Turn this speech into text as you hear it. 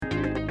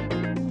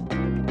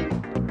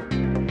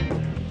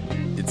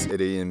8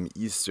 a.m.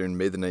 Eastern,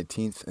 May the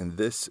 19th, and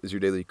this is your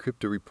daily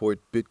crypto report.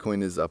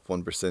 Bitcoin is up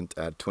 1%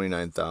 at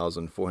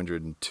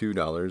 $29,402.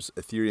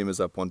 Ethereum is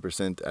up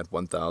 1% at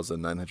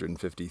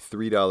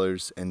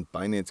 $1,953, and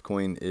Binance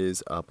Coin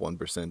is up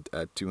 1%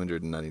 at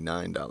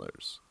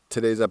 $299.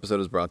 Today's episode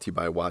is brought to you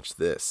by Watch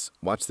This.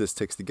 Watch This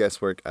takes the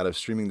guesswork out of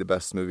streaming the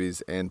best movies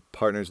and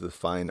partners with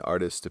fine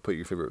artists to put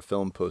your favorite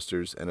film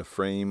posters in a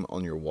frame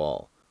on your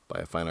wall.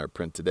 Buy a fine art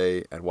print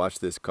today at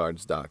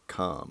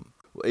watchthiscards.com.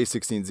 Well,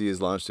 a16z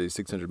has launched a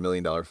 $600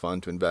 million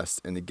fund to invest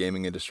in the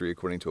gaming industry,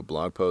 according to a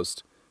blog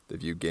post. They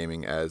view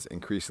gaming as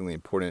increasingly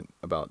important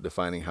about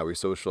defining how we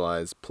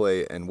socialize,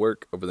 play, and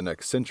work over the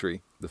next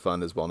century. The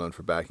fund is well known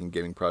for backing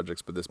gaming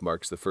projects, but this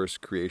marks the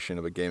first creation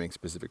of a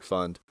gaming-specific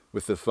fund.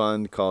 With the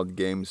fund called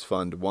Games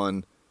Fund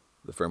 1,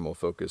 the firm will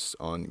focus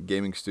on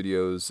gaming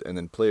studios and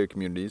then player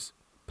communities.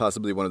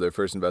 Possibly one of their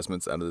first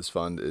investments out of this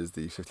fund is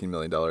the $15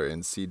 million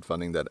in seed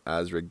funding that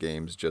Azra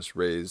Games just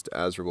raised.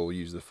 Azra will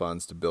use the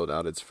funds to build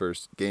out its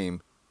first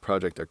game,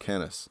 Project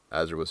Arcanus.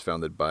 Azra was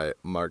founded by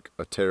Mark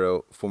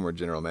Otero, former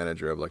general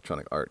manager of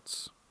Electronic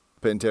Arts.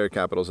 Pantera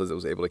Capital says it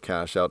was able to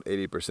cash out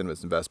 80% of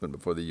its investment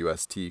before the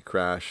UST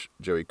crash.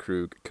 Joey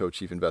Krug,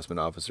 co-chief investment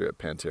officer at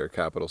Pantera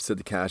Capital, said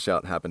the cash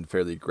out happened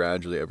fairly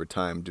gradually over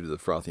time due to the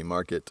frothy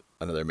market.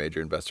 Another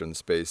major investor in the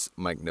space,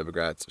 Mike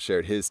Novogratz,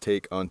 shared his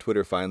take on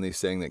Twitter, finally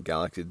saying that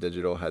Galaxy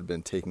Digital had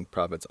been taking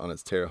profits on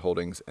its Terra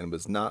holdings and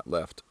was not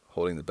left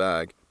holding the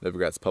bag.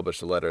 Novogratz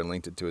published a letter and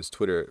linked it to his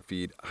Twitter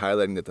feed,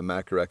 highlighting that the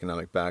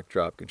macroeconomic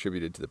backdrop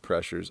contributed to the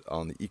pressures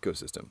on the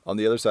ecosystem. On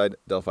the other side,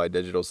 Delphi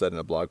Digital said in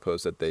a blog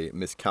post that they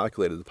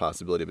miscalculated the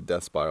possibility of a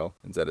death spiral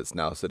and said it's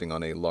now sitting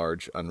on a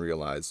large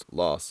unrealized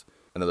loss.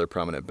 Another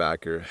prominent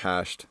backer,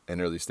 Hashed,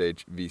 an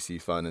early-stage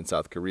VC fund in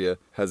South Korea,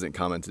 hasn't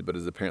commented but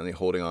is apparently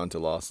holding on to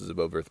losses of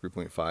over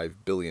 $3.5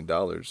 billion,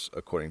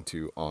 according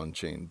to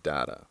on-chain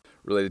data.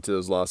 Related to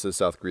those losses,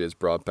 South Korea has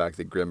brought back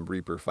the Grim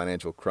Reaper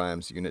Financial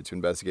Crimes Unit to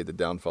investigate the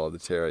downfall of the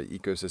Terra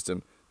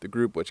ecosystem. The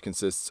group, which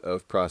consists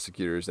of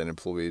prosecutors and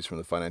employees from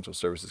the Financial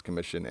Services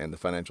Commission and the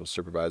Financial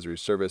Supervisory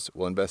Service,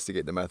 will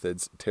investigate the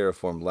methods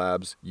Terraform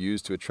Labs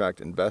used to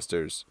attract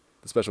investors.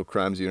 The Special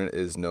Crimes Unit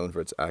is known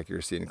for its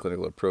accuracy and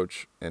clinical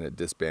approach, and it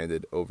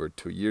disbanded over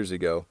 2 years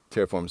ago.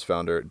 Terraform's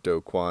founder, Do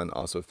Kwon,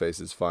 also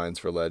faces fines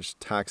for alleged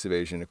tax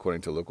evasion,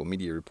 according to local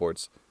media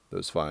reports.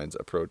 Those fines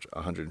approach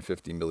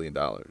 $150 million.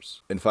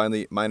 And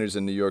finally, miners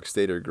in New York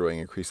State are growing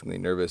increasingly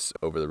nervous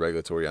over the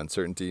regulatory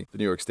uncertainty. The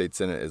New York State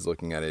Senate is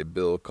looking at a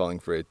bill calling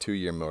for a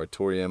 2-year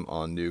moratorium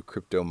on new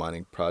crypto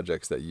mining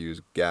projects that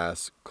use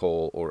gas,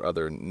 coal, or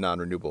other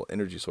non-renewable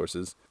energy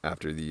sources.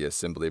 After the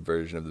Assembly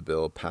version of the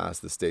bill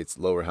passed the state's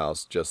lower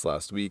house just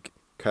last week,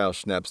 Kyle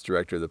Schneps,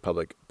 director of the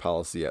public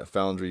policy at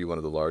Foundry, one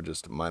of the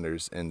largest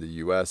miners in the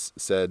U.S.,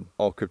 said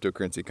all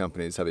cryptocurrency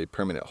companies have a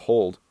permanent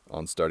hold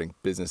on starting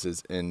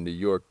businesses in New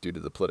York due to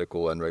the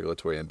political and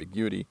regulatory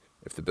ambiguity.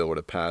 If the bill were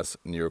to pass,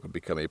 New York would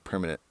become a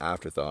permanent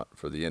afterthought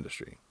for the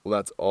industry. Well,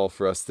 that's all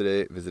for us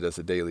today. Visit us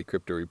at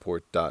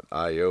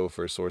dailycryptoreport.io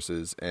for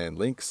sources and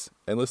links,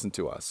 and listen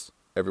to us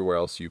everywhere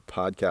else you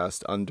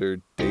podcast under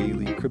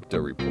Daily Crypto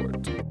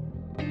Report.